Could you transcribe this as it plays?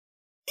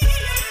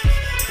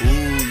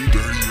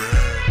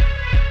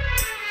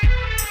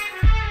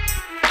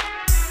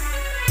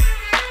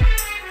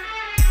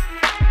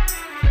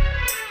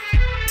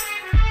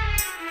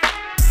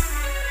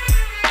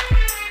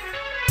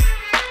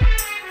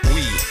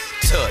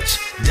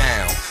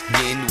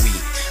then we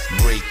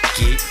break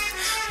it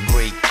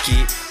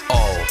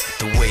all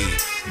the way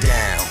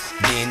down.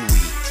 Then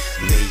we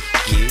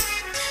make it.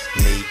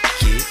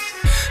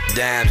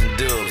 Dimes and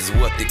dubs is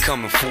what they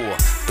coming for.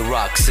 The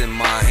rocks in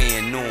my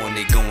hand knowing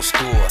they gon'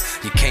 score.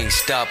 You can't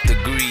stop the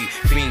greed,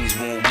 fiends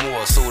want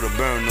more. So to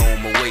burn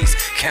on my waist,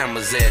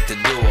 cameras at the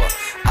door.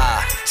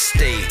 I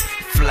stay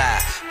fly,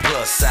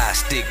 plus I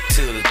stick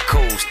to the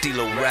code.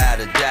 Stilo ride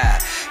or die,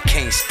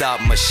 can't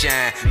stop my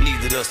shine,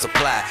 neither the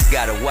supply.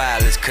 Got a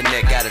wireless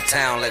connect out of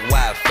town like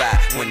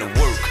Wi-Fi. When the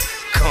work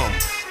come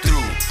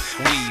through,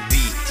 we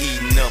be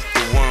eating up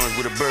the worms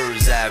with a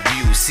bird's eye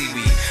view. See,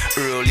 we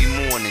early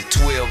morning,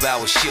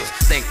 12-hour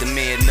shifts. Thank the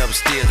man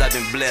upstairs, I've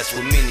been blessed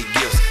with many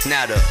gifts.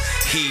 Now the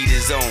heat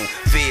is on,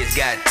 feds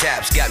got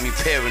taps, got me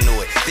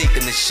paranoid,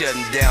 thinking of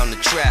shutting down the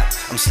trap.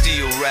 I'm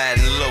still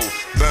riding low,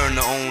 burner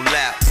on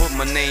lap, put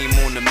my name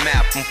on the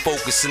map. I'm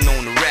focusing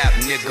on the rap,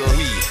 nigga.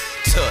 We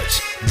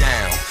touch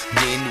down,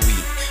 then we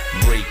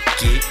break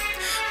it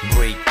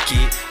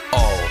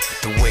all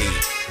the way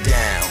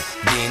down.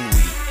 Then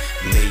we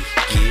make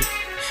it.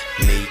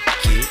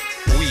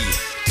 We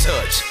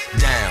touch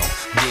down,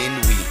 then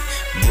we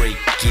break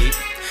it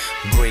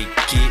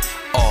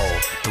all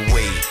the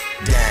way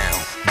down.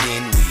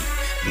 Then we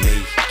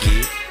make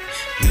it.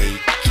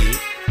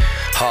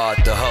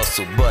 Hard to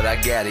hustle, but I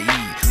gotta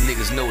eat.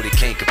 Niggas know they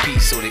can't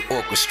compete, so they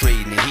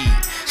orchestrating the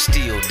heat.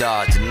 Still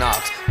dodge the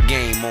knocks,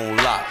 game on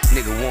lock.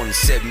 Nigga wanna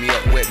set me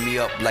up, wet me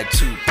up like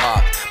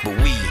Tupac. But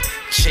we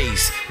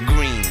chase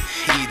green.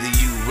 Either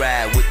you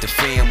ride with the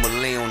fam or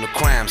lay on the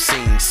crime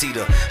scene. See,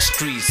 the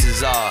streets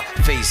is our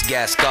face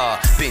got scar.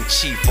 Been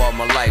chief all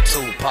my life,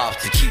 told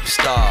pops to keep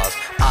stars.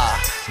 I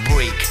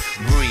break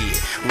bread,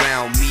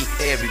 round me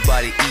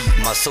everybody eat.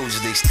 My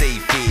soldiers they stay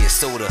fed,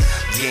 so the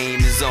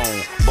game is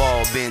on.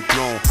 Ball been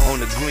thrown on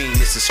the green,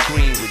 it's a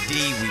screen with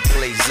D, we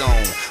play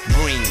zone.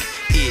 Bring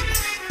it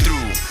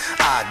through,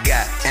 I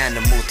got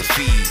animals to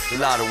feed,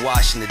 a lot of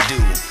washing to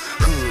do.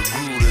 Hood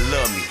grew to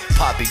love me,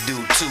 Poppy do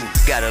too.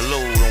 Got a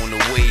load on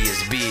the way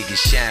as big as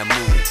Shamu.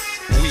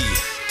 We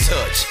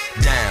touch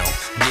down,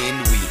 then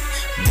we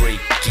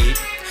break it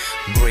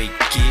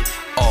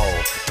all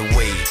the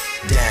way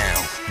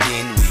down.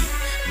 Then we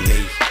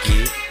make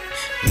it.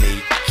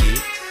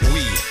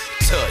 We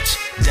touch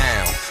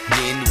down,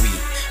 then we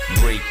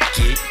break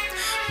it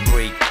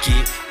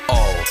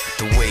all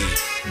the way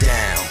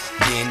down.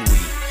 Then we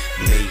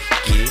make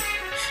it.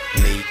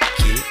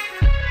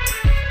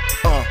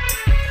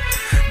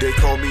 They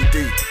call me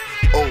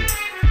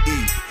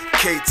D.O.E.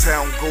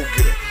 K-Town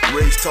go-getter.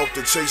 Raised talk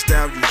to chase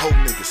down you hoe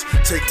niggas.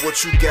 Take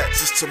what you got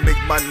just to make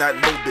my knot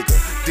no bigger.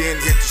 Then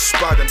hit the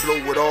spot and blow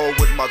it all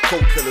with my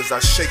co-killers. I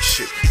shake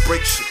shit,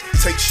 break shit,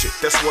 take shit,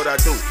 that's what I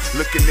do.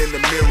 Looking in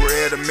the mirror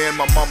at a man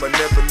my mama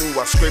never knew.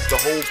 I scrape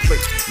the whole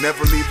plate,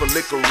 never leave a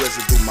liquor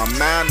residue. My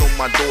mind on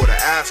my daughter,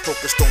 eyes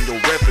focused on your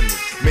revenue.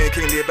 Man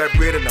can't live by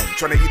bread and them,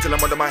 trying to eat till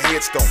I'm under my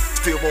headstone.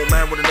 Still won't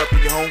mind running up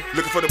in your home,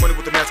 looking for the money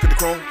with the mask of the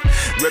chrome.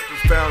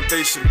 Reppin'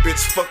 foundation, bitch,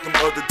 fuck them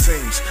other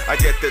teams. I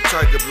got that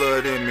tiger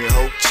blood in me,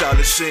 ho,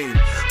 Charlie Sheen.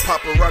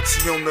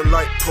 Paparazzi on the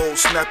light pole,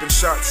 snapping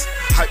shots.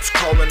 Hypes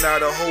calling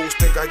out of hoes,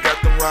 think I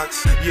got them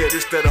rocks. Yeah,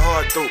 this that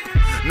hard dope,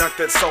 not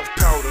that soft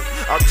powder.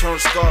 I turn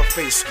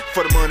Scarface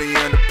for the money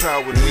and the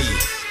power. We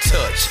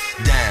touch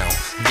down,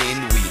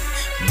 then we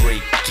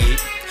break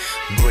it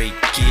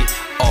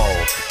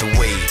all the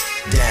way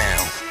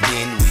down.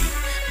 Then we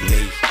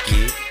make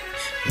it.